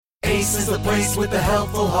Ace is the place with the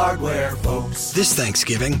helpful hardware, folks. This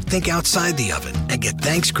Thanksgiving, think outside the oven and get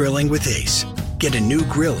Thanks Grilling with Ace. Get a new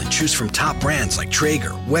grill and choose from top brands like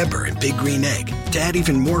Traeger, Weber, and Big Green Egg to add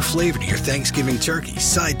even more flavor to your Thanksgiving turkey,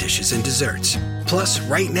 side dishes, and desserts. Plus,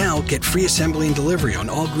 right now, get free assembly and delivery on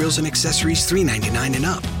all grills and accessories $3.99 and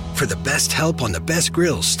up. For the best help on the best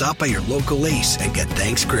grills, stop by your local Ace and get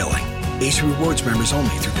Thanks Grilling. Ace Rewards members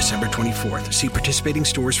only through December 24th. See participating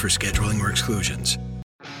stores for scheduling or exclusions.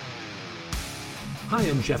 Hi,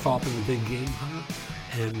 I'm Jeff Altman, the Big Game Hunter,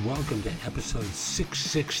 and welcome to episode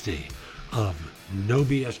 660 of No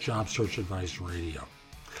BS Job Search Advice Radio.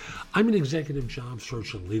 I'm an executive job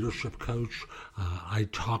search and leadership coach. I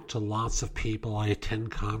talk to lots of people. I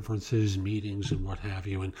attend conferences, meetings, and what have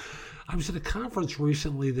you. And I was at a conference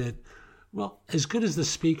recently that, well, as good as the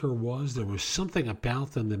speaker was, there was something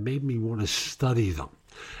about them that made me want to study them.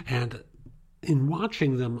 And in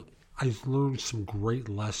watching them, I learned some great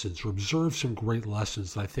lessons or observed some great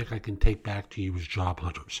lessons that I think I can take back to you as job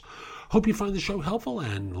hunters. Hope you find the show helpful,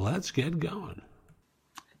 and let's get going.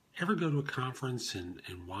 Ever go to a conference and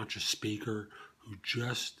watch a speaker who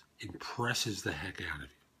just impresses the heck out of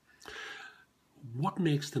you? What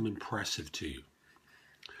makes them impressive to you?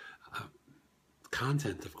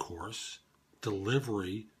 Content, of course,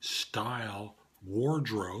 delivery, style,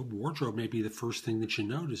 wardrobe. Wardrobe may be the first thing that you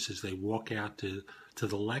notice as they walk out to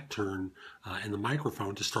the lectern and the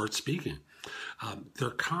microphone to start speaking. Their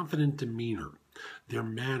confident demeanor, their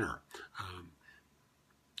manner,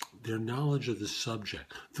 their knowledge of the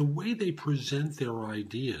subject, the way they present their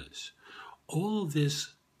ideas. All of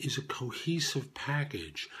this is a cohesive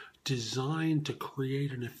package designed to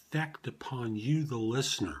create an effect upon you, the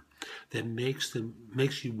listener, that makes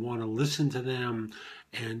you want to listen to them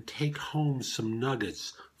and take home some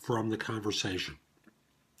nuggets from the conversation.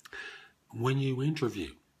 When you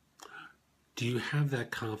interview, do you have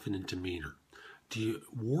that confident demeanor? Do you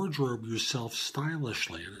wardrobe yourself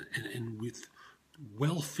stylishly and with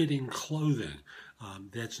well-fitting clothing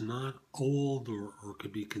that's not old or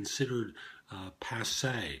could be considered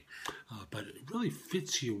passé, but it really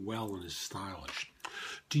fits you well and is stylish?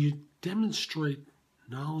 Do you demonstrate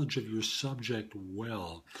knowledge of your subject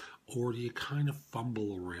well, or do you kind of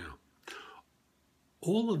fumble around?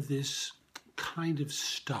 All of this kind of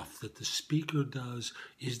stuff that the speaker does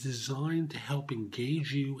is designed to help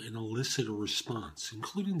engage you and elicit a response,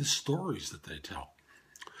 including the stories that they tell.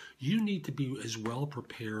 You need to be as well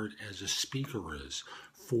prepared as a speaker is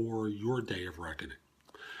for your day of reckoning.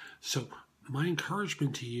 So my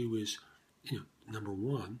encouragement to you is, number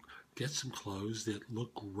one, get some clothes that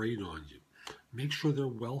look great on you. Make sure they're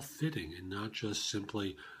well-fitting and not just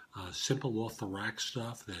simply simple off-the-rack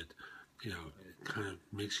stuff that, kind of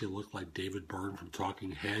makes you look like David Byrne from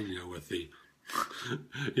Talking Head, with the,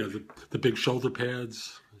 the big shoulder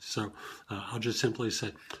pads. So I'll just simply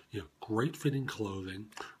say, great fitting clothing,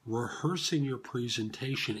 rehearsing your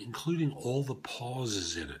presentation, including all the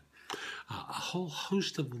pauses in it, a whole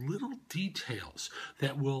host of little details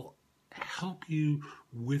that will help you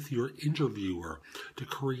with your interviewer to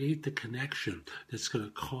create the connection that's going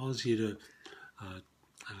to cause you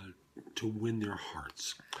to win their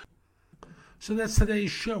hearts. So that's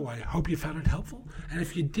today's show. I hope you found it helpful. And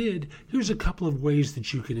if you did, here's a couple of ways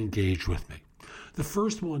that you can engage with me. The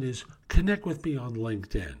first one is connect with me on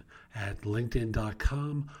LinkedIn at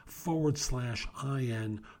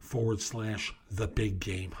linkedin.com/IN/The Big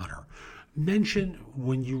Game Hunter. Mention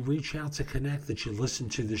when you reach out to connect that you listen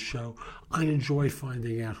to the show. I enjoy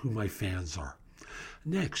finding out who my fans are.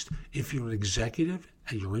 Next, if you're an executive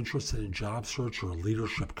and you're interested in job search or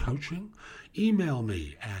leadership coaching, email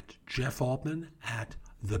me at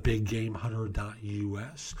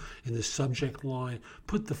jeffaltman@thebiggamehunter.us. In the subject line,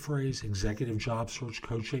 put the phrase executive job search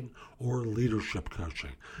coaching or leadership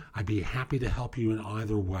coaching. I'd be happy to help you in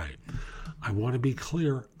either way. I want to be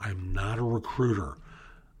clear, I'm not a recruiter.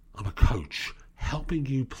 I'm a coach, helping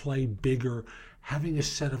you play bigger, having a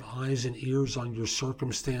set of eyes and ears on your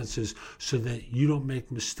circumstances so that you don't make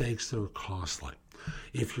mistakes that are costly.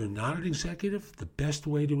 If you're not an executive, the best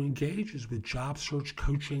way to engage is with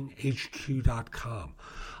JobSearchCoachingHQ.com.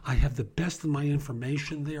 I have the best of my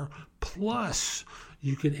information there. Plus,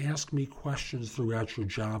 you can ask me questions throughout your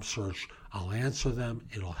job search. I'll answer them.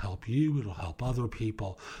 It'll help you. It'll help other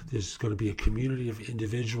people. There's going to be a community of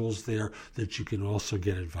individuals there that you can also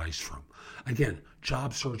get advice from. Again,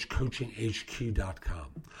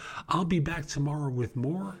 JobSearchCoachingHQ.com. I'll be back tomorrow with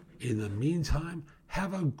more. In the meantime,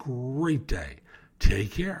 have a great day.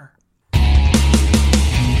 Take care.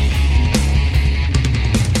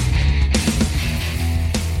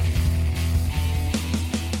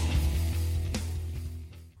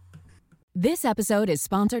 This episode is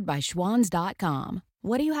sponsored by Schwans.com.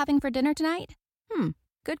 What are you having for dinner tonight?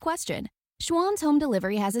 Good question. Schwans Home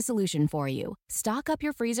Delivery has a solution for you. Stock up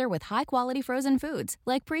your freezer with high-quality frozen foods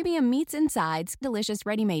like premium meats and sides, delicious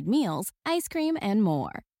ready-made meals, ice cream, and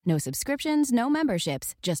more. No subscriptions, no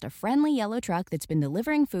memberships, just a friendly yellow truck that's been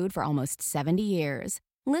delivering food for almost 70 years.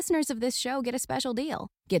 Listeners of this show get a special deal.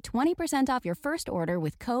 Get 20% off your first order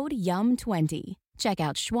with code YUM20. Check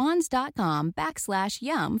out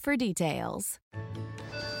schwans.com/YUM for details.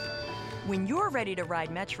 When you're ready to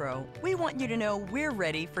ride Metro, we want you to know we're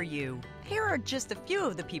ready for you. Here are just a few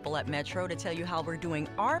of the people at Metro to tell you how we're doing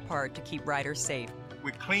our part to keep riders safe.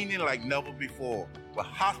 We're cleaning like never before with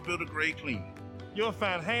hospital-grade cleaning. You'll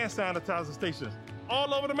find hand sanitizer stations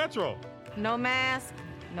all over the Metro. No mask,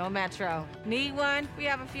 no Metro. Need one? We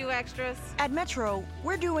have a few extras. At Metro,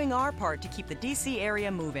 we're doing our part to keep the D.C.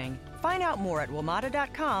 area moving. Find out more at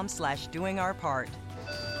WMATA.com/doingourpart.